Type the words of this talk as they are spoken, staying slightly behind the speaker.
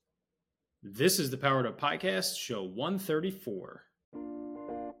This is the Powered Up Podcast, show 134.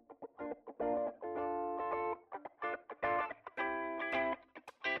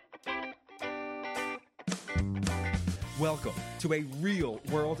 Welcome to a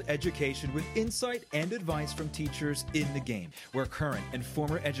real-world education with insight and advice from teachers in the game, where current and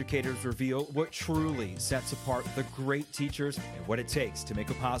former educators reveal what truly sets apart the great teachers and what it takes to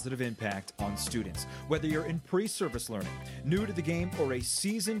make a positive impact on students. Whether you're in pre-service learning, new to the game, or a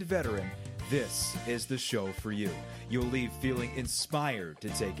seasoned veteran, this is the show for you. You'll leave feeling inspired to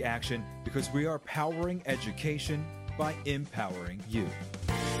take action because we are powering education by empowering you.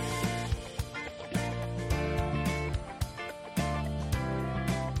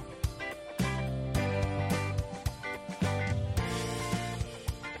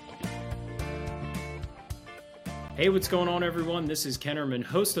 Hey, what's going on, everyone? This is Ken Erman,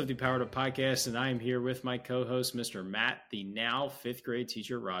 host of the Powered Up Podcast, and I am here with my co-host, Mr. Matt, the now fifth grade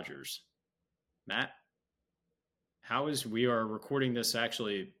teacher, Rogers. Matt, we are recording this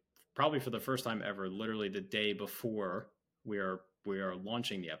actually probably for the first time ever, literally the day before we are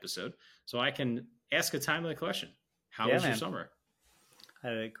launching the episode. So I can ask a timely question. How was your summer? I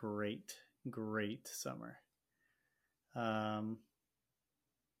had a great summer.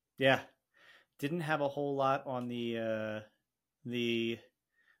 Didn't have a whole lot on the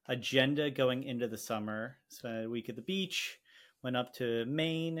agenda going into the summer. Spent a week at the beach, went up to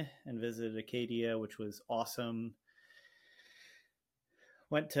Maine and visited Acadia, which was awesome.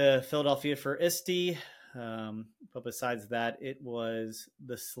 Went to Philadelphia for ISTE. But besides that, it was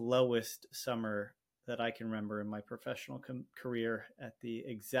the slowest summer that I can remember in my professional career at the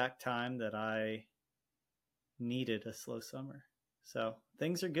exact time that I needed a slow summer. So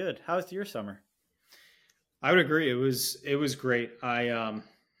things are good. How was your summer? I would agree. It was great. I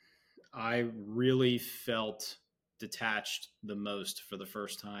really felt detached the most for the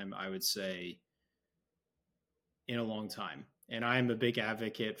first time, I would say, in a long time. And I'm a big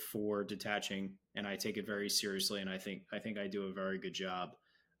advocate for detaching, and I take it very seriously. And I think I do a very good job.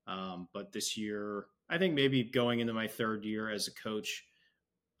 But this year, I think maybe going into my third year as a coach,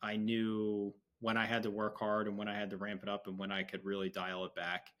 I knew when I had to work hard and when I had to ramp it up and when I could really dial it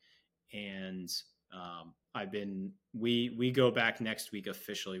back. And we go back next week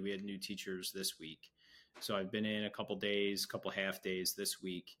officially. We had new teachers this week. So I've been in a couple half days this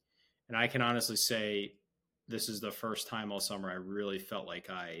week. And I can honestly say this is the first time all summer I really felt like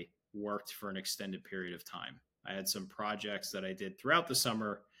I worked for an extended period of time. I had some projects that I did throughout the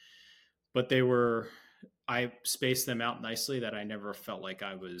summer, but I spaced them out nicely that I never felt like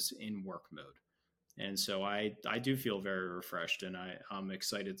I was in work mode. And so I do feel very refreshed, and I'm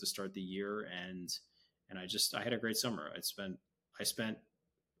excited to start the year. And I had a great summer.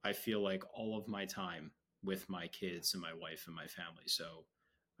 I feel like all of my time with my kids and my wife and my family. So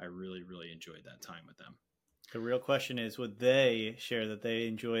I really, really enjoyed that time with them. The real question is, would they share that they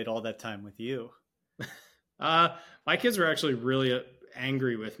enjoyed all that time with you? My kids were actually really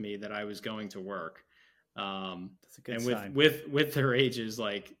angry with me that I was going to work. That's a good sign. With their ages,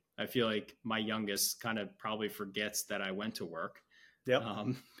 like I feel like my youngest kind of probably forgets that I went to work. Yep.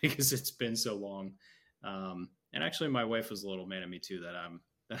 Because it's been so long. And actually my wife was a little mad at me too, that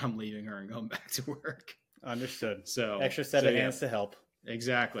I'm leaving her and going back to work. Understood. So extra set of hands to help.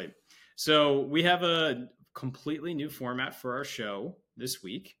 Exactly. So we have a completely new format for our show this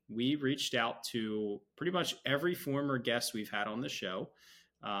week. We reached out to pretty much every former guest we've had on the show,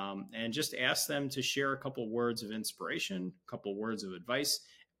 and just asked them to share a couple words of inspiration, a couple words of advice,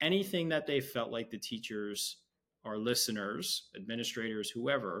 anything that they felt like the teachers, our listeners, administrators,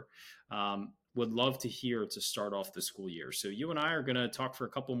 whoever, would love to hear to start off the school year. So you and I are going to talk for a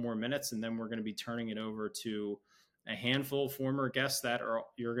couple more minutes, and then we're going to be turning it over to a handful of former guests that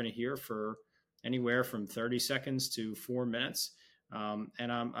you're going to hear for anywhere from 30 seconds to 4 minutes.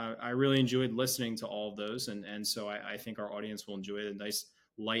 And I really enjoyed listening to all of those. And so I think our audience will enjoy it. A nice,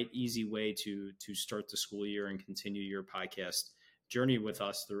 light, easy way to start the school year and continue your podcast journey with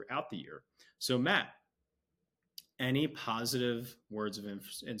us throughout the year. So Matt, any positive words of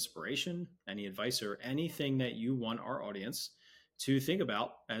inspiration, any advice, or anything that you want our audience to think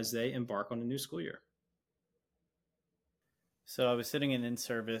about as they embark on a new school year? So I was sitting in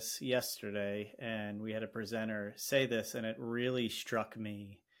service yesterday, and we had a presenter say this, and it really struck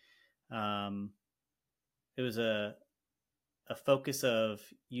me. It was a focus of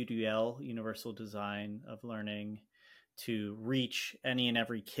UDL, Universal Design of Learning, to reach any and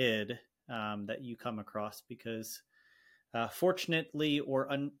every kid that you come across, because fortunately or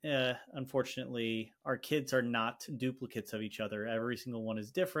unfortunately, our kids are not duplicates of each other. Every single one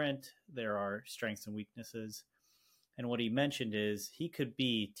is different. There are strengths and weaknesses. And what he mentioned is he could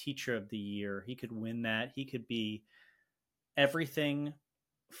be teacher of the year. He could win that. He could be everything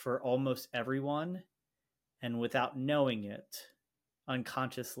for almost everyone. And without knowing it,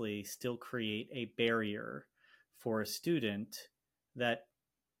 unconsciously still create a barrier for a student that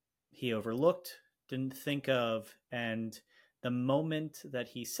he overlooked, didn't think of. And the moment that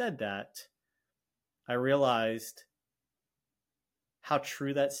he said that, I realized how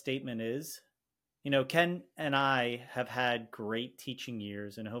true that statement is. Ken and I have had great teaching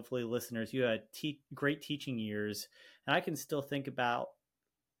years, and hopefully listeners, you had great teaching years. And I can still think about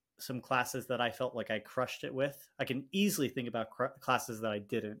some classes that I felt like I crushed it with. I can easily think about classes that I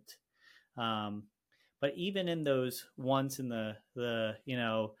didn't. But even in those ones in the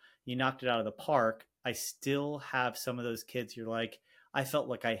you knocked it out of the park, I still have some of those kids. You're like, I felt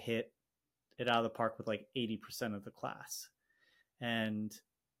like I hit it out of the park with like 80% of the class. And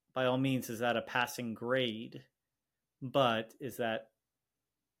by all means, is that a passing grade? But is that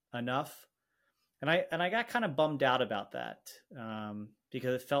enough? And I got kind of bummed out about that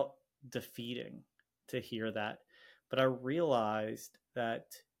because it felt defeating to hear that. But I realized that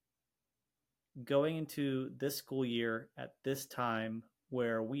going into this school year at this time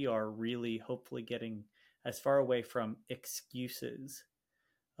where we are really hopefully getting as far away from excuses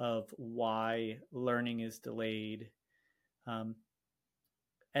of why learning is delayed,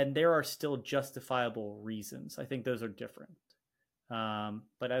 and there are still justifiable reasons. I think those are different.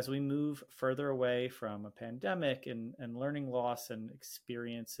 But as we move further away from a pandemic and learning loss and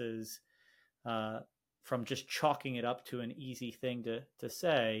experiences, from just chalking it up to an easy thing to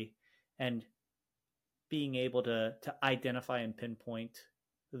say, and being able to identify and pinpoint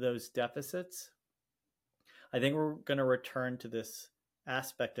those deficits, I think we're going to return to this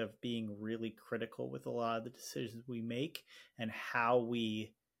aspect of being really critical with a lot of the decisions we make and how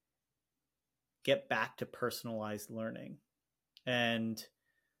we get back to personalized learning. And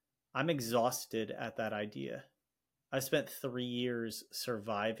I'm exhausted at that idea. I spent 3 years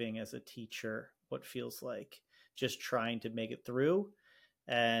surviving as a teacher, what feels like just trying to make it through.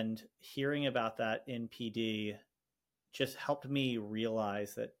 And hearing about that in PD just helped me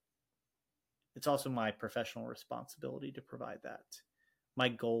realize that it's also my professional responsibility to provide that. My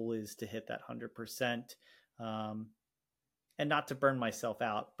goal is to hit that 100%, and not to burn myself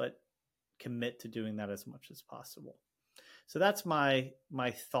out, but commit to doing that as much as possible. So that's my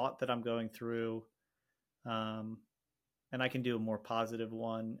thought that I'm going through. And I can do a more positive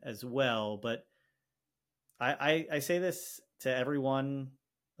one as well. But I say this to everyone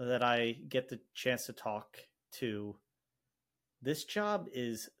that I get the chance to talk to. This job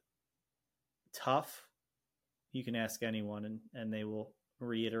is tough. You can ask anyone and they will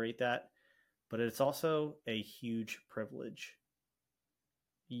reiterate that. But it's also a huge privilege.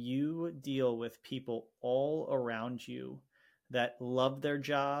 You deal with people all around you that love their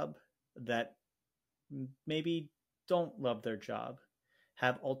job, that maybe don't love their job,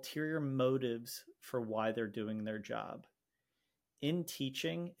 have ulterior motives for why they're doing their job. In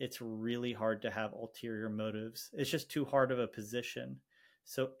teaching, it's really hard to have ulterior motives. It's just too hard of a position.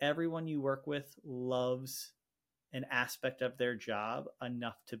 So everyone you work with loves an aspect of their job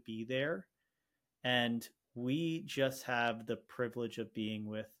enough to be there. And we just have the privilege of being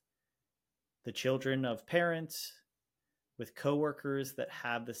with the children of parents, with coworkers that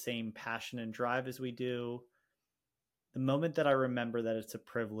have the same passion and drive as we do. The moment that I remember that it's a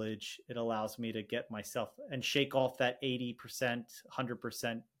privilege, it allows me to get myself and shake off that 80%,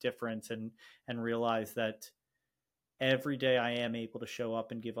 100% difference and realize that every day I am able to show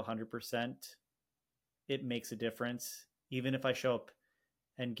up and give 100%, it makes a difference. Even if I show up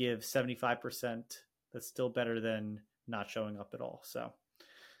and give 75%, that's still better than not showing up at all. So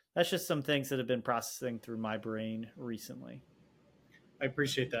that's just some things that have been processing through my brain recently. I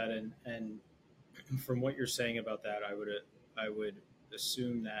appreciate that. And from what you're saying about that, I would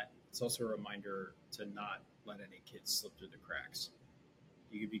assume that it's also a reminder to not let any kids slip through the cracks.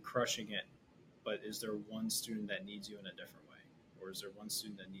 You could be crushing it, but is there one student that needs you in a different way? Or is there one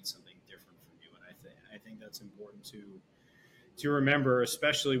student that needs something different from you? And I think that's important to remember,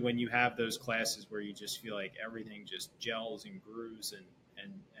 especially when you have those classes where you just feel like everything just gels and grooves and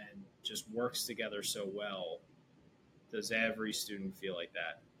just works together so well. Does every student feel like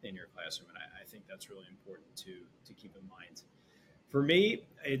that in your classroom? And I think that's really important to keep in mind. For me,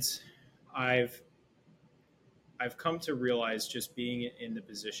 I've come to realize, just being in the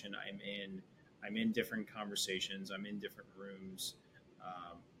position I'm in different conversations, I'm in different rooms.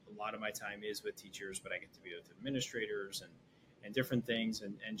 A lot of my time is with teachers, but I get to be with administrators and different things,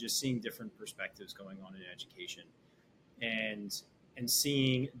 and just seeing different perspectives going on in education, and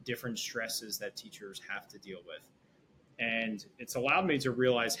seeing different stresses that teachers have to deal with. And it's allowed me to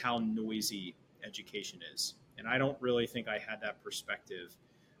realize how noisy education is. And I don't really think I had that perspective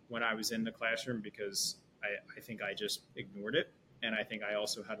when I was in the classroom, because I think I just ignored it. And I think I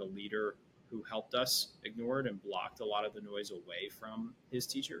also had a leader who helped us ignore it and blocked a lot of the noise away from his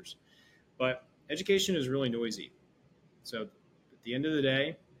teachers. But education is really noisy. So at the end of the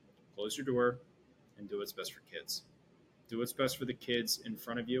day, close your door and do what's best for kids. Do what's best for the kids in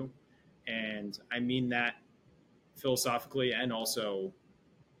front of you. And I mean that philosophically and also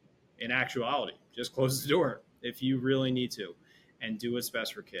in actuality. Just close the door if you really need to and do what's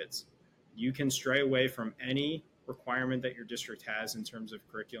best for kids. You can stray away from any requirement that your district has in terms of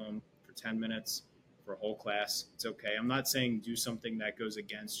curriculum for 10 minutes, for a whole class. It's okay. I'm not saying do something that goes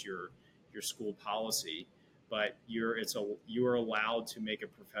against your school policy, but you are allowed to make a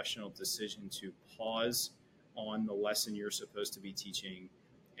professional decision to pause on the lesson you're supposed to be teaching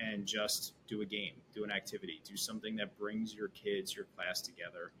and just do a game, do an activity, do something that brings your kids, your class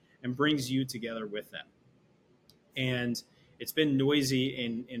together and brings you together with them. And it's been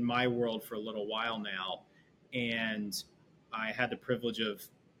noisy in my world for a little while now. And I had the privilege of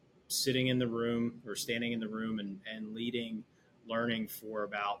sitting in the room or standing in the room and leading learning for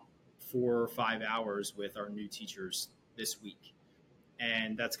about 4 or 5 hours with our new teachers this week.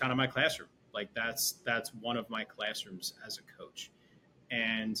 And that's kind of my classroom. Like that's one of my classrooms as a coach.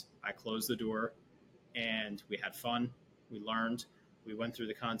 And I closed the door and we had fun. We learned. We went through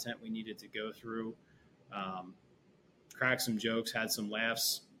the content we needed to go through, cracked some jokes, had some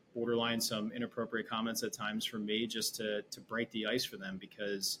laughs, borderline some inappropriate comments at times from me just to break the ice for them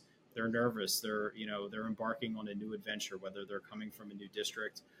because they're nervous. They're embarking on a new adventure, whether they're coming from a new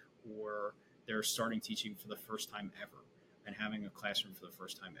district or they're starting teaching for the first time ever and having a classroom for the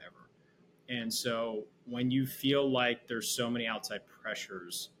first time ever. And so when you feel like there's so many outside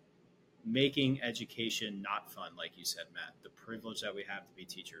pressures, making education not fun, like you said, Matt, the privilege that we have to be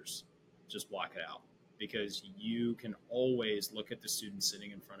teachers, just block it out because you can always look at the student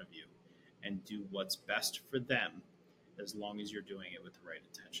sitting in front of you and do what's best for them as long as you're doing it with the right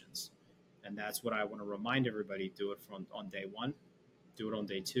intentions. And that's what I want to remind everybody. Do it on day 1, do it on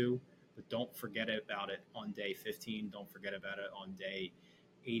day 2, but don't forget about it on day 15. Don't forget about it on day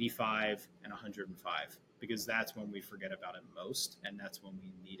 85 and 105, because that's when we forget about it most. And that's when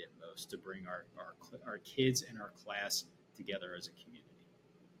we need it most to bring our kids and our class together as a community.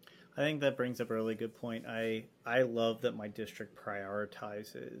 I think that brings up a really good point. I love that my district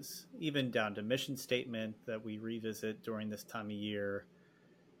prioritizes, even down to mission statement that we revisit during this time of year,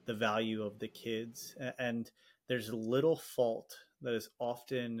 the value of the kids. And there's little fault that is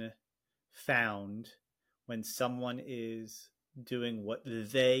often found when someone is doing what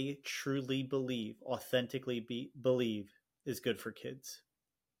they truly believe, authentically believe is good for kids.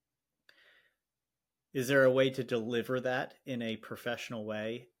 Is there a way to deliver that in a professional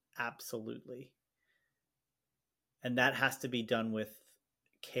way? Absolutely. And that has to be done with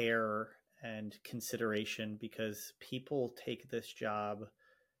care and consideration because people take this job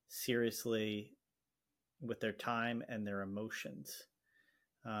seriously with their time and their emotions.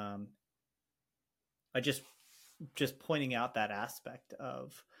 I just pointing out that aspect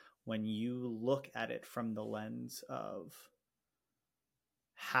of when you look at it from the lens of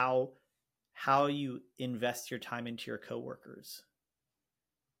how you invest your time into your coworkers.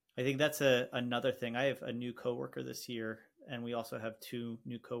 I think that's another thing. I have a new coworker this year, and we also have 2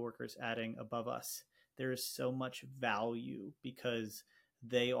 new coworkers adding above us. There is so much value because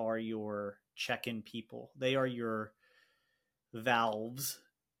they are your check-in people. They are your valves,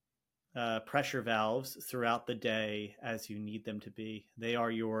 pressure valves throughout the day as you need them to be. They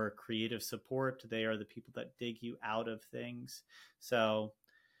are your creative support. They are the people that dig you out of things. So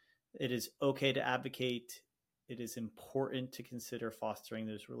it is okay to advocate. It is important to consider fostering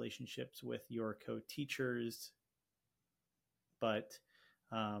those relationships with your co-teachers. But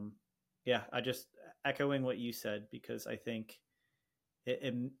yeah, I just echoing what you said, because I think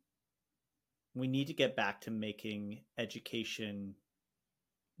we need to get back to making education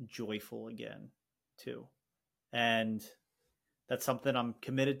joyful again too. And that's something I'm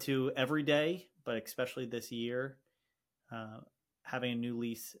committed to every day, but especially this year, having a new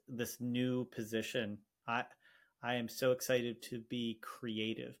lease, this new position. I am so excited to be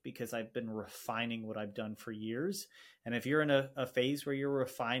creative because I've been refining what I've done for years. And if you're in a phase where you're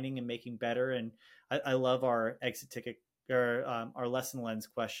refining and making better, and I love our exit ticket or our lesson lens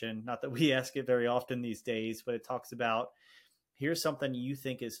question, not that we ask it very often these days, but it talks about, here's something you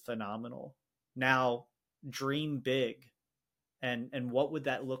think is phenomenal. Now dream big. And what would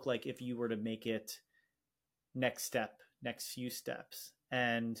that look like if you were to make it next step, next few steps?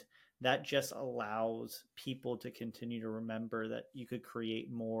 And that just allows people to continue to remember that you could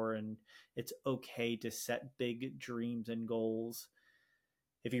create more, and it's okay to set big dreams and goals.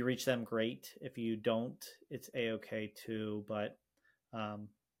 If you reach them, great. If you don't, it's a-okay too. But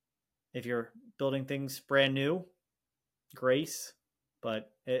if you're building things brand new, grace,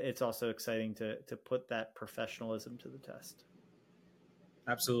 but it's also exciting to put that professionalism to the test.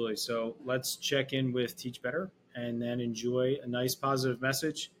 Absolutely. So let's check in with Teach Better and then enjoy a nice positive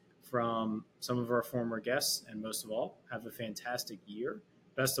message from some of our former guests. And most of all, have a fantastic year.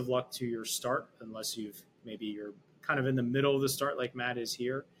 Best of luck to your start, unless you're kind of in the middle of the start like Matt is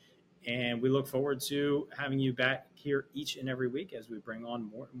here. And we look forward to having you back here each and every week as we bring on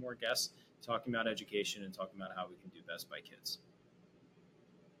more and more guests talking about education and talking about how we can do best by kids.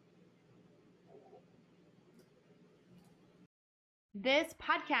 This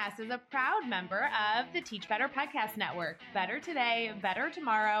podcast is a proud member of the Teach Better Podcast Network. Better today, better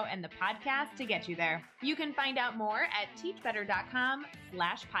tomorrow, and the podcast to get you there. You can find out more at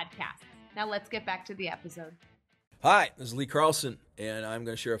teachbetter.com/podcast. Now let's get back to the episode. Hi, this is Lee Carlson, and I'm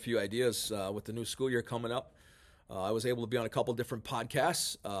going to share a few ideas with the new school year coming up. I was able to be on a couple different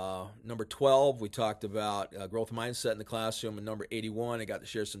podcasts. Number 12, we talked about growth mindset in the classroom, and number 81, I got to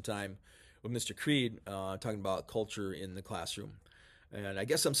share some time with Mr. Creed talking about culture in the classroom. And I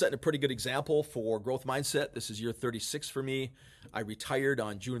guess I'm setting a pretty good example for growth mindset. This is year 36 for me. I retired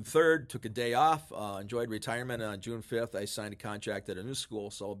on June 3rd, took a day off, enjoyed retirement, and on June 5th, I signed a contract at a new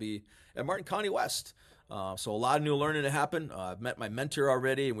school, so I'll be at Martin County West. So a lot of new learning to happen. I've met my mentor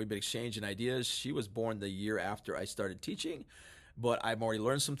already, and we've been exchanging ideas. She was born the year after I started teaching, but I've already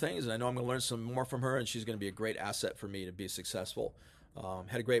learned some things, and I know I'm going to learn some more from her, and she's going to be a great asset for me to be successful.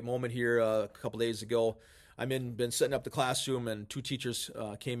 Had a great moment here a couple days ago. Been setting up the classroom, and two teachers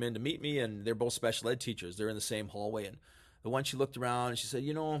came in to meet me, and they're both special ed teachers. They're in the same hallway, and the one, she looked around and she said,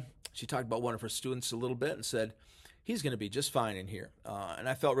 she talked about one of her students a little bit and said, he's going to be just fine in here. And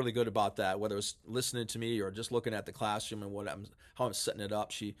I felt really good about that, whether it was listening to me or just looking at the classroom and how I'm setting it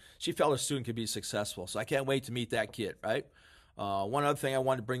up. She felt her student could be successful. So I can't wait to meet that kid, right? One other thing I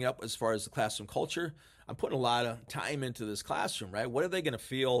wanted to bring up as far as the classroom culture, I'm putting a lot of time into this classroom, right? What are they going to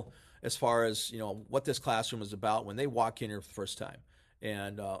feel as far as, what this classroom is about when they walk in here for the first time?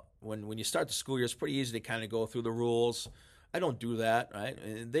 And when you start the school year, it's pretty easy to kind of go through the rules. I don't do that, right?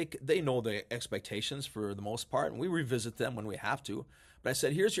 And they know the expectations for the most part, and we revisit them when we have to. But I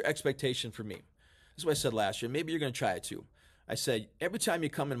said, here's your expectation for me. This is what I said last year. Maybe you're going to try it too. I said, every time you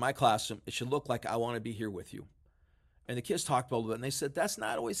come in my classroom, it should look like I want to be here with you. And the kids talked about it, and they said, that's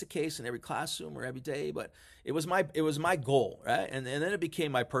not always the case in every classroom or every day, but it was my goal, right? And then it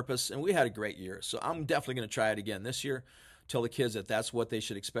became my purpose, and we had a great year. So I'm definitely going to try it again this year, tell the kids that that's what they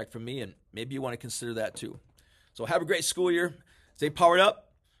should expect from me, and maybe you want to consider that too. So have a great school year. Stay powered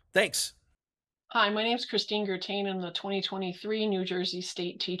up. Thanks. Hi, my name is Christine Gertain. I'm the 2023 New Jersey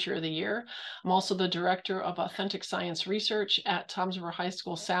State Teacher of the Year. I'm also the Director of Authentic Science Research at Toms River High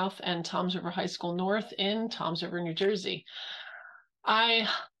School South and Toms River High School North in Toms River, New Jersey. I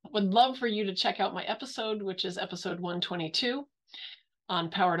would love for you to check out my episode, which is episode 122 on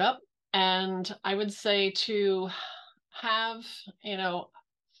Powered Up. And I would say to have,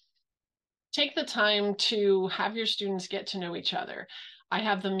 take the time to have your students get to know each other. I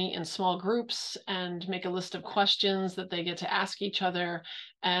have them meet in small groups and make a list of questions that they get to ask each other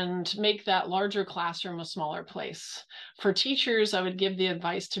and make that larger classroom a smaller place. For teachers, I would give the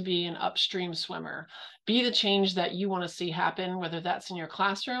advice to be an upstream swimmer. Be the change that you want to see happen, whether that's in your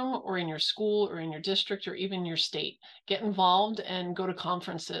classroom or in your school or in your district or even your state. Get involved and go to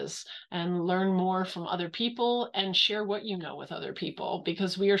conferences and learn more from other people and share what you know with other people,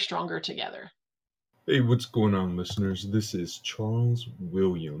 because we are stronger together. Hey, what's going on, listeners? This is Charles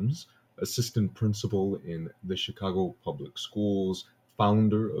Williams, Assistant Principal in the Chicago Public Schools,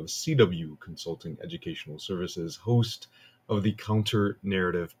 founder of CW Consulting Educational Services, host of the Counter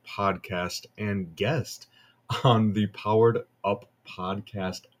Narrative podcast, and guest on the Powered Up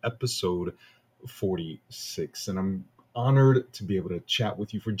podcast episode 46. And I'm honored to be able to chat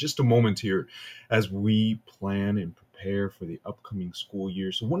with you for just a moment here as we plan and prepare for the upcoming school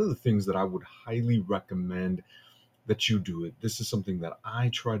year. So one of the things that I would highly recommend that you do it, this is something that I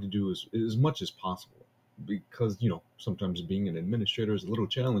try to do as much as possible, because, sometimes being an administrator is a little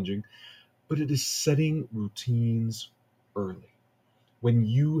challenging, but it is setting routines early. When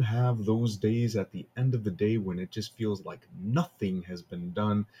you have those days at the end of the day when it just feels like nothing has been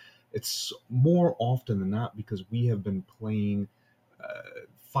done, it's more often than not because we have been playing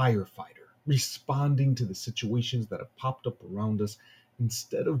firefighter, responding to the situations that have popped up around us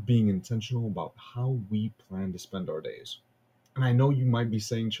instead of being intentional about how we plan to spend our days. And I know you might be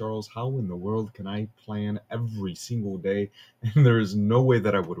saying, Charles, how in the world can I plan every single day? And there is no way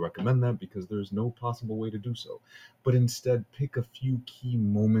that I would recommend that because there's no possible way to do so. But instead, pick a few key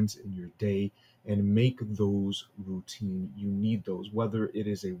moments in your day and make those routine. You need those. Whether it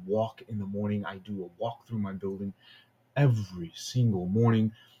is a walk in the morning, I do a walk through my building every single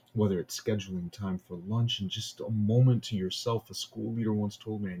morning, whether it's scheduling time for lunch and just a moment to yourself. A school leader once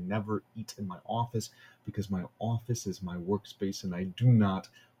told me I never eat in my office because my office is my workspace and I do not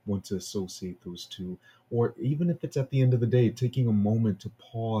want to associate those two. Or even if it's at the end of the day, taking a moment to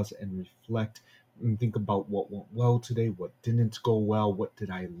pause and reflect and think about what went well today, what didn't go well, what did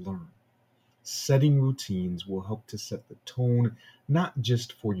I learn. Setting routines will help to set the tone, not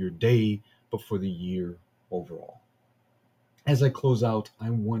just for your day, but for the year overall. As I close out, I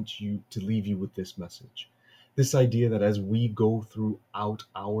want to leave you with this message. This idea that as we go throughout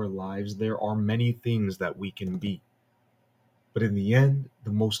our lives, there are many things that we can be. But in the end,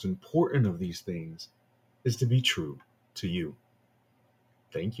 the most important of these things is to be true to you.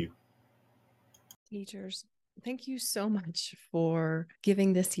 Thank you. Teachers, thank you so much for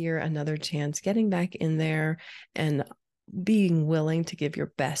giving this year another chance, getting back in there and being willing to give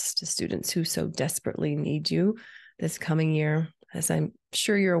your best to students who so desperately need you this coming year. As I'm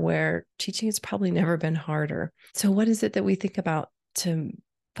sure you're aware, teaching has probably never been harder. So what is it that we think about to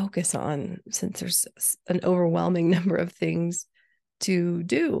focus on since there's an overwhelming number of things to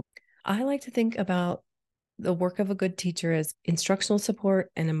do? I like to think about the work of a good teacher as instructional support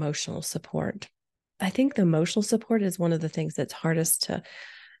and emotional support. I think the emotional support is one of the things that's hardest to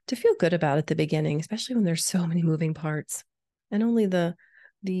feel good about at the beginning, especially when there's so many moving parts. And only the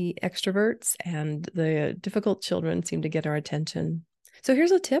extroverts and the difficult children seem to get our attention. So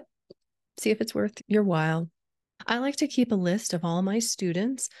here's a tip. See if it's worth your while. I like to keep a list of all my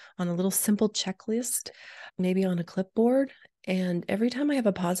students on a little simple checklist, maybe on a clipboard. And every time I have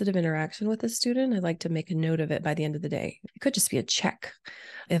a positive interaction with a student, I like to make a note of it by the end of the day. It could just be a check.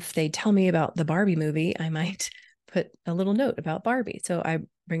 If they tell me about the Barbie movie, I might put a little note about Barbie. So I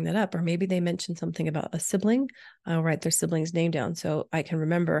bring that up. Or maybe they mention something about a sibling. I'll write their sibling's name down so I can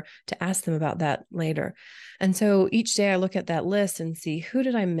remember to ask them about that later. And so each day I look at that list and see who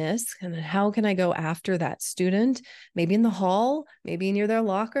did I miss and how can I go after that student, maybe in the hall, maybe near their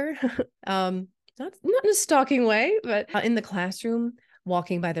locker. Not in a stalking way, but in the classroom,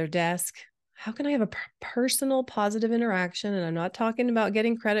 walking by their desk. How can I have a personal positive interaction? And I'm not talking about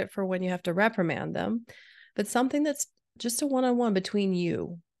getting credit for when you have to reprimand them, but something that's just a one-on-one between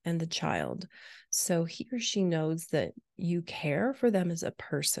you and the child. So he or she knows that you care for them as a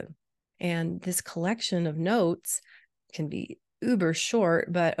person. And this collection of notes can be uber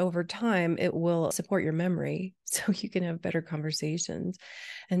short, but over time, it will support your memory so you can have better conversations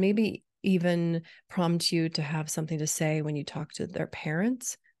and maybe even prompt you to have something to say when you talk to their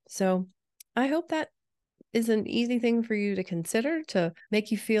parents. So I hope that is an easy thing for you to consider to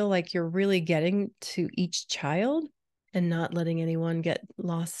make you feel like you're really getting to each child and not letting anyone get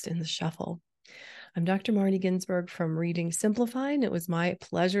lost in the shuffle. I'm Dr. Marnie Ginsberg from Reading Simplified, and it was my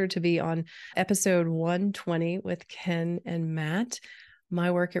pleasure to be on episode 120 with Ken and Matt. My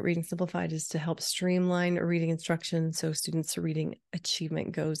work at Reading Simplified is to help streamline reading instruction so students' reading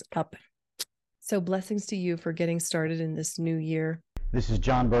achievement goes up. So blessings to you for getting started in this new year. This is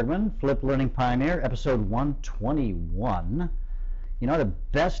John Bergman, Flip Learning Pioneer, episode 121. You know, the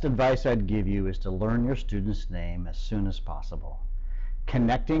best advice I'd give you is to learn your student's name as soon as possible.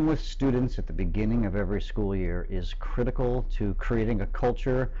 Connecting with students at the beginning of every school year is critical to creating a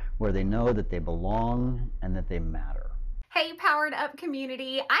culture where they know that they belong and that they matter. Hey, Powered Up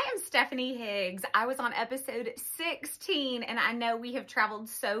community. I am Stephanie Higgs. I was on episode 16, and I know we have traveled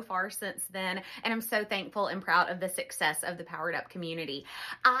so far since then, and I'm so thankful and proud of the success of the Powered Up community.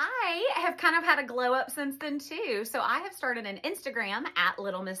 I have kind of had a glow up since then too. So I have started an Instagram at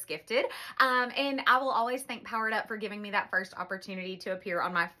Little Miss Gifted, and I will always thank Powered Up for giving me that first opportunity to appear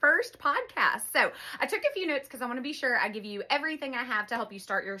on my first podcast. So I took a few notes because I want to be sure I give you everything I have to help you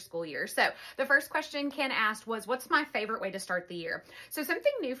start your school year. So the first question Ken asked was, what's my favorite way to start the year? So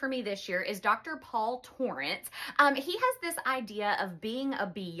something new for me this year is Dr. Paul Torrance. He has this idea of being a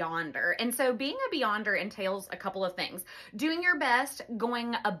beyonder. And so being a beyonder entails a couple of things. Doing your best,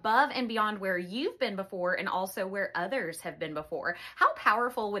 going above and beyond where you've been before and also where others have been before. How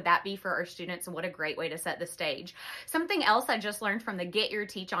powerful would that be for our students? And what a great way to set the stage. Something else I just learned from the Get Your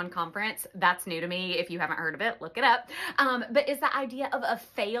Teach On conference, that's new to me. If you haven't heard of it, look it up. But is the idea of a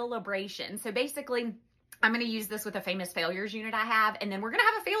failabration. So basically, I'm going to use this with a famous failures unit I have, and then we're going to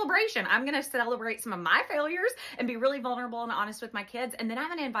have a failabration. I'm going to celebrate some of my failures and be really vulnerable and honest with my kids, and then I'm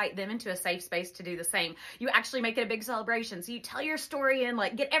going to invite them into a safe space to do the same. You actually make it a big celebration. So you tell your story and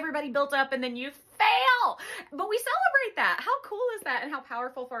like get everybody built up, and then you fail. But we celebrate that. How cool is that, and how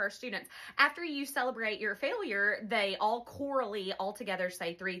powerful for our students? After you celebrate your failure, they all chorally all together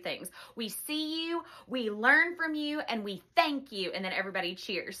say 3 things. We see you, we learn from you, and we thank you. And then everybody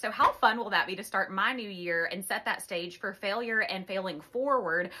cheers. So how fun will that be to start my new year and set that stage for failure and failing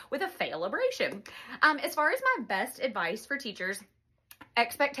forward with a failabration? As far as my best advice for teachers,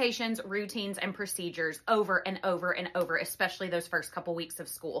 expectations, routines, and procedures over and over and over, especially those first couple weeks of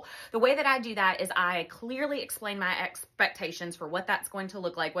school. The way that I do that is I clearly explain my expectations for what that's going to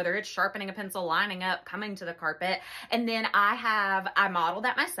look like, whether it's sharpening a pencil, lining up, coming to the carpet. And then I model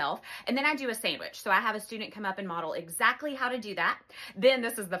that myself. And then I do a sandwich. So I have a student come up and model exactly how to do that. Then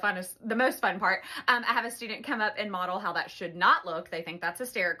this is the most fun part. I have a student come up and model how that should not look. They think that's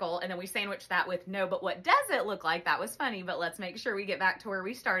hysterical. And then we sandwich that with, no, but what does it look like? That was funny, but let's make sure we get back to where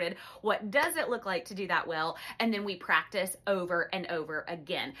we started. What does it look like to do that well? And then we practice over and over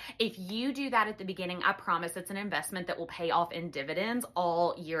again. If you do that at the beginning, I promise it's an investment that will pay off in dividends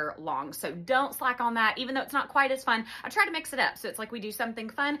all year long. So don't slack on that. Even though it's not quite as fun, I try to mix it up. So it's like we do something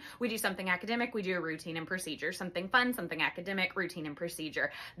fun, we do something academic, we do a routine and procedure, something fun, something academic, routine and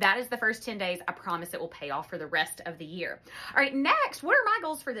procedure. That is the first 10 days. I promise it will pay off for the rest of the year. All right, next, what are my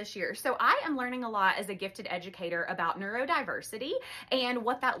goals for this year? So I am learning a lot as a gifted educator about neurodiversity and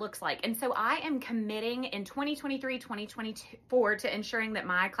what that looks like. And so I am committing in 2023, 2024 to ensuring that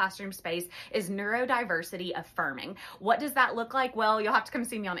my classroom space is neurodiversity affirming. What does that look like? Well, you'll have to come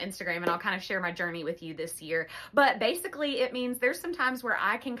see me on Instagram and I'll kind of share my journey with you this year. But basically it means there's some times where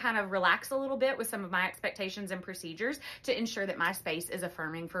I can kind of relax a little bit with some of my expectations and procedures to ensure that my space is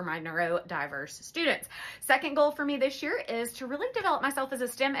affirming for my neurodiverse students. Second goal for me this year is to really develop myself as a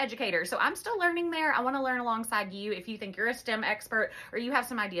STEM educator. So I'm still learning there. I want to learn alongside you. If you think you're a STEM expert or you have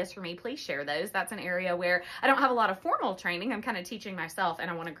some ideas for me, please share those. That's an area where I don't have a lot of formal training. I'm kind of teaching myself and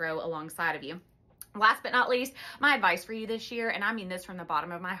I want to grow alongside of you. Last but not least, my advice for you this year, and I mean this from the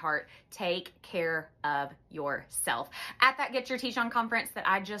bottom of my heart, take care of yourself. At that Get Your Teach On conference that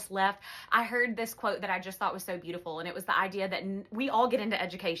I just left, I heard this quote that I just thought was so beautiful, and it was the idea that we all get into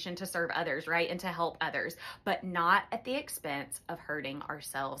education to serve others, right, and to help others, but not at the expense of hurting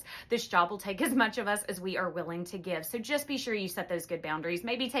ourselves. This job will take as much of us as we are willing to give, so just be sure you set those good boundaries.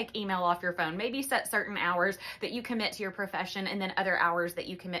 Maybe take email off your phone. Maybe set certain hours that you commit to your profession, and then other hours that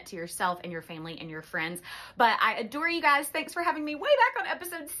you commit to yourself and your family and your friends. But I adore you guys. Thanks for having me way back on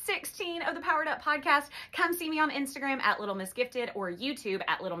episode 16 of the Powered Up podcast. Come see me on Instagram at Little Miss Gifted or YouTube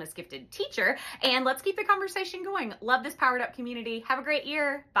at Little Miss Gifted Teacher. And let's keep the conversation going. Love this Powered Up community. Have a great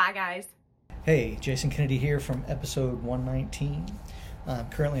year. Bye, guys. Hey, Jason Kennedy here from episode 119. I'm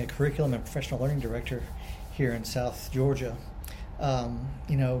currently a curriculum and professional learning director here in South Georgia.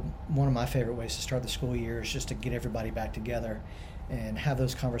 One of my favorite ways to start the school year is just to get everybody back together and have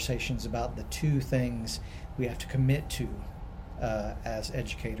those conversations about the 2 things we have to commit to as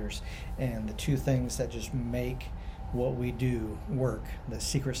educators, and the 2 things that just make what we do work, the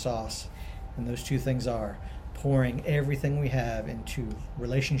secret sauce. And those 2 things are pouring everything we have into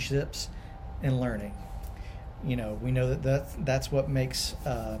relationships and learning. We know that's what makes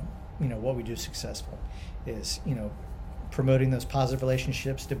what we do successful, is promoting those positive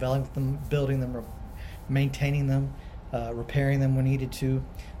relationships, developing them, building them, maintaining them, repairing them when needed to,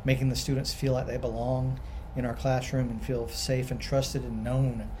 making the students feel like they belong in our classroom and feel safe and trusted and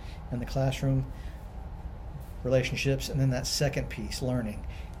known in the classroom, relationships. And then that second piece, learning.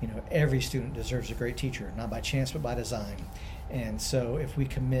 Every student deserves a great teacher, not by chance but by design. And so if we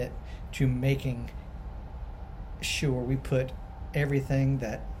commit to making sure we put everything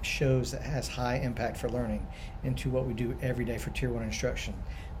that shows that has high impact for learning into what we do every day for Tier 1 instruction,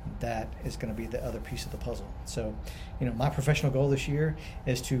 that is going to be the other piece of the puzzle. So, my professional goal this year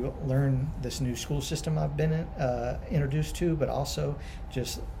is to learn this new school system I've been introduced to, but also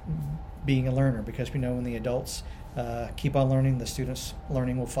just being a learner, because we know when the adults keep on learning, the students'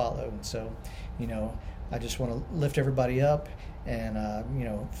 learning will follow. And so, I just want to lift everybody up, and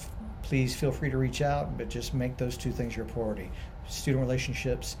please feel free to reach out, but just make those 2 things your priority: student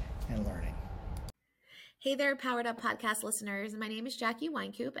relationships and learning. Hey there, Powered Up podcast listeners. My name is Jackie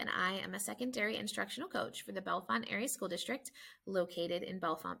Weinkoop, and I am a secondary instructional coach for the Bellefonte Area School District located in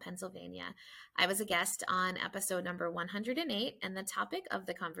Bellefonte, Pennsylvania. I was a guest on episode number 108, and the topic of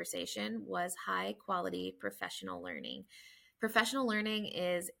the conversation was high quality professional learning. Professional learning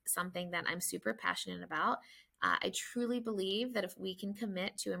is something that I'm super passionate about. I truly believe that if we can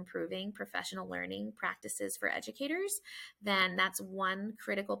commit to improving professional learning practices for educators, then that's one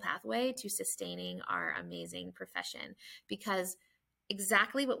critical pathway to sustaining our amazing profession, because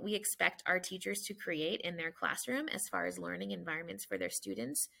exactly what we expect our teachers to create in their classroom as far as learning environments for their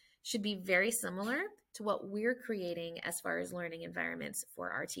students should be very similar to what we're creating as far as learning environments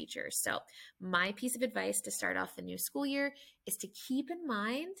for our teachers. So my piece of advice to start off the new school year is to keep in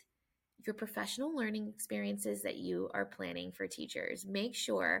mind your professional learning experiences that you are planning for teachers. Make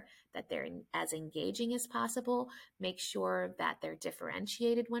sure that they're as engaging as possible. Make sure that they're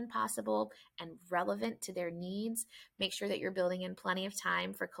differentiated when possible and relevant to their needs. Make sure that you're building in plenty of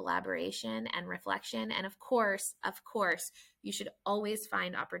time for collaboration and reflection. And of course, you should always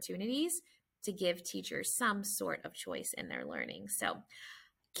find opportunities to give teachers some sort of choice in their learning. So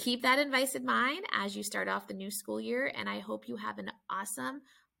keep that advice in mind as you start off the new school year. And I hope you have an awesome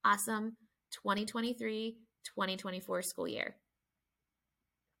 2023-2024 school year.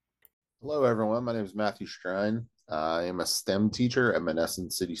 Hello, everyone. My name is Matthew Strine. I am a STEM teacher at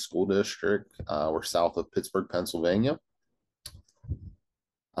Monessen City School District. We're south of Pittsburgh, Pennsylvania.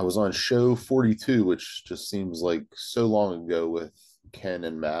 I was on show 42, which just seems like so long ago, with Ken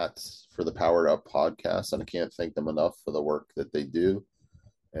and Matt for the Powered Up podcast, and I can't thank them enough for the work that they do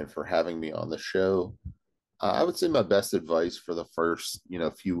and for having me on the show. I would say my best advice for the first,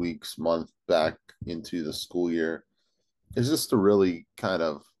 few weeks, month back into the school year is just to really kind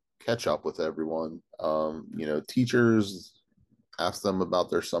of catch up with everyone. Teachers, ask them about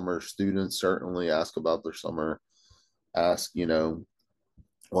their summer. Students certainly ask about their summer. Ask,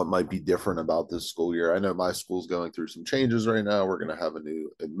 what might be different about this school year. I know my school's going through some changes right now. We're going to have a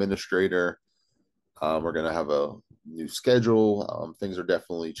new administrator. We're going to have a new schedule. Things are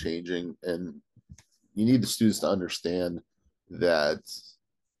definitely changing, and you need the students to understand that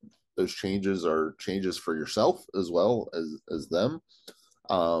those changes are changes for yourself as well as them,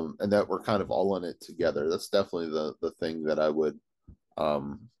 and that we're kind of all in it together. That's definitely the thing that I would,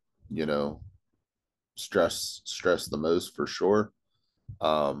 stress the most, for sure.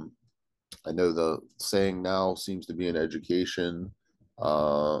 I know the saying now seems to be in education,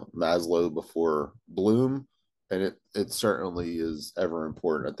 Maslow before Bloom, and it certainly is ever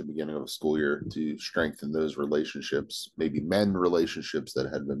important at the beginning of a school year to strengthen those relationships, maybe mend relationships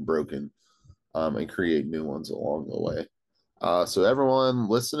that had been broken, and create new ones along the way. So everyone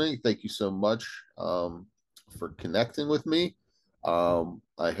listening, thank you so much for connecting with me.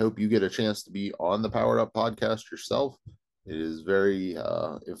 I hope you get a chance to be on the Powered Up podcast yourself. It is very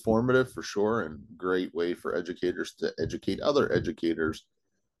informative, for sure, and great way for educators to educate other educators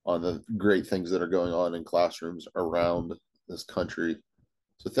on the great things that are going on in classrooms around this country.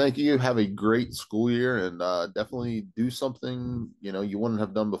 So thank you. Have a great school year, and definitely do something you wouldn't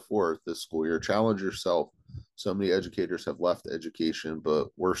have done before this school year. Challenge yourself. So many educators have left education, but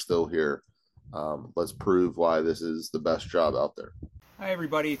we're still here. Let's prove why this is the best job out there. Hi,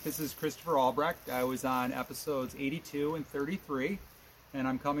 everybody. This is Christopher Albrecht. I was on episodes 82 and 33, and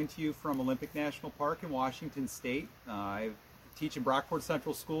I'm coming to you from Olympic National Park in Washington State. I teach in Brockport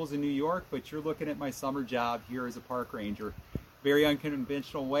Central Schools in New York, but you're looking at my summer job here as a park ranger. Very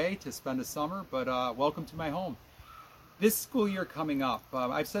unconventional way to spend a summer, but welcome to my home. This school year coming up,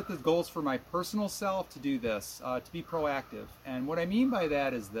 I've set the goals for my personal self to do this, to be proactive. And what I mean by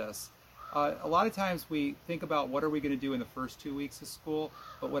that is this. A lot of times we think about what are we going to do in the first 2 weeks of school,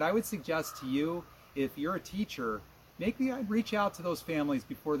 but what I would suggest to you, if you're a teacher, maybe I'd reach out to those families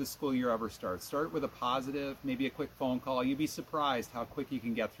before the school year ever starts. Start with a positive, maybe a quick phone call. You'd be surprised how quick you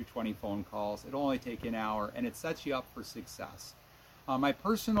can get through 20 phone calls. It'll only take you an hour, and it sets you up for success. My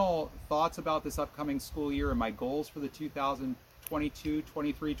personal thoughts about this upcoming school year and my goals for the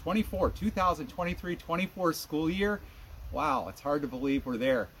 2023-24 school year, wow, it's hard to believe we're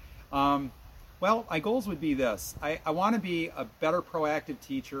there. Well, my goals would be this. I want to be a better proactive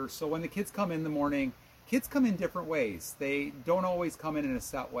teacher. So when the kids come in the morning, kids come in different ways. They don't always come in a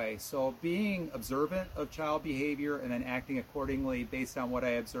set way. So being observant of child behavior and then acting accordingly based on what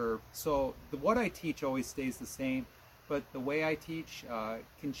I observe. So what I teach always stays the same, but the way I teach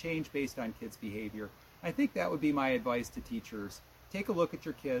can change based on kids' behavior. I think that would be my advice to teachers. Take a look at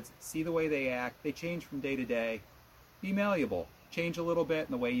your kids, see the way they act. They change from day to day. Be malleable. Change a little bit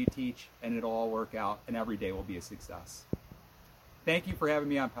in the way you teach, and it'll all work out, and every day will be a success. Thank you for having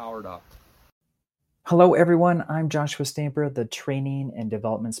me on Powered Up. Hello, everyone. I'm Joshua Stamper, the Training and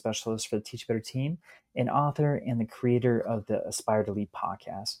Development Specialist for the Teach Better team, an author and the creator of the Aspire to Lead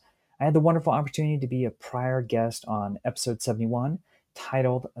podcast. I had the wonderful opportunity to be a prior guest on episode 71,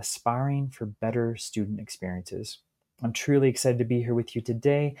 titled Aspiring for Better Student Experiences. I'm truly excited to be here with you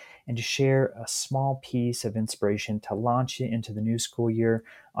today and to share a small piece of inspiration to launch you into the new school year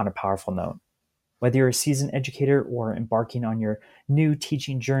on a powerful note. Whether you're a seasoned educator or embarking on your new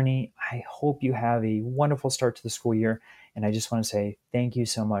teaching journey, I hope you have a wonderful start to the school year. And I just want to say thank you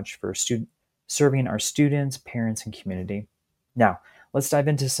so much for serving our students, parents, and community. Now, let's dive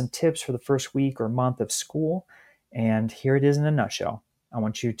into some tips for the first week or month of school. And here it is in a nutshell. I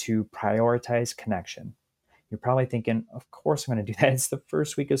want you to prioritize connection. You're probably thinking, of course I'm going to do that. It's the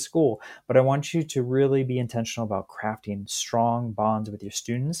first week of school. But I want you to really be intentional about crafting strong bonds with your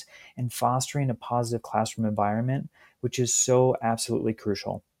students and fostering a positive classroom environment, which is so absolutely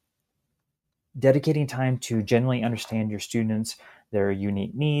crucial. Dedicating time to genuinely understand your students, their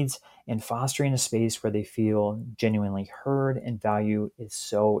unique needs, and fostering a space where they feel genuinely heard and valued is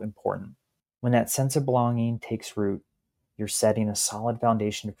so important. When that sense of belonging takes root, you're setting a solid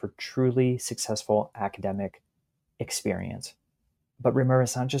foundation for truly successful academic experience. But remember,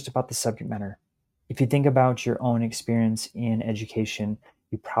 it's not just about the subject matter. If you think about your own experience in education,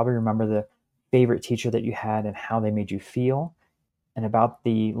 you probably remember the favorite teacher that you had and how they made you feel, and about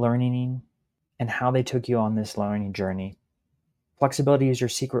the learning and how they took you on this learning journey. Flexibility is your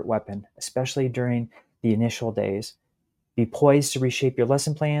secret weapon, especially during the initial days. Be poised to reshape your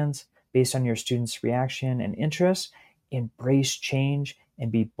lesson plans based on your students' reaction and interests. Embrace change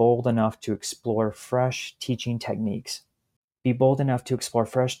and be bold enough to explore fresh teaching techniques. Be bold enough to explore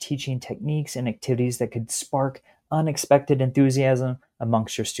fresh teaching techniques and activities that could spark unexpected enthusiasm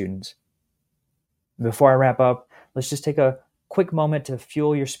amongst your students. Before I wrap up, let's just take a quick moment to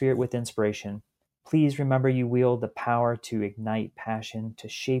fuel your spirit with inspiration. Please remember you wield the power to ignite passion, to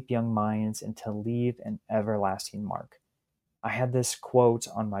shape young minds, and to leave an everlasting mark. I had this quote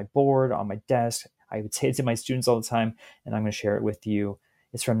on my board, on my desk. I would say it to my students all the time, and I'm going to share it with you.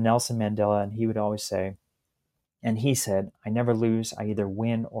 It's from Nelson Mandela, and he would always say, and he said, "I never lose, I either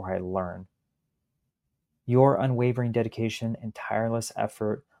win or I learn." Your unwavering dedication and tireless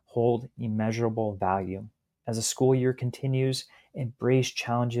effort hold immeasurable value. As the school year continues, embrace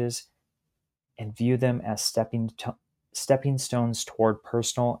challenges and view them as stepping stones toward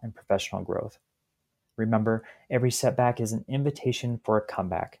personal and professional growth. Remember, every setback is an invitation for a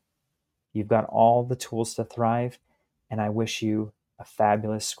comeback. You've got all the tools to thrive, and I wish you a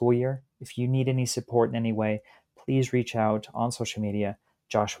fabulous school year. If you need any support in any way, please reach out on social media,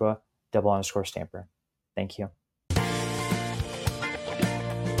 Joshua_Stamper. Thank you.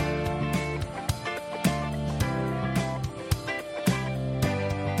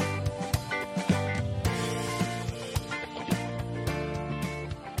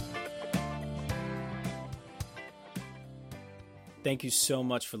 Thank you so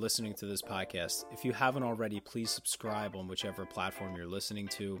much for listening to this podcast. If you haven't already, please subscribe on whichever platform you're listening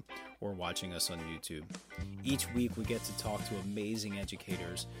to or watching us on YouTube. Each week, we get to talk to amazing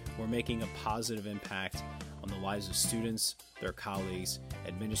educators who are making a positive impact on the lives of students, their colleagues,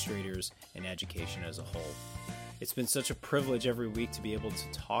 administrators, and education as a whole. It's been such a privilege every week to be able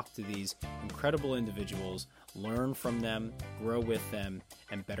to talk to these incredible individuals, learn from them, grow with them,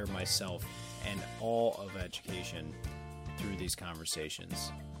 and better myself and all of education through these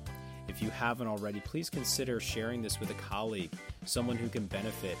conversations. If you haven't already, please consider sharing this with a colleague, someone who can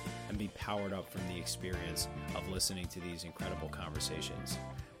benefit and be powered up from the experience of listening to these incredible conversations.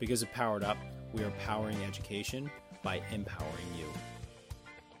 Because of Powered Up, we are powering education by empowering you.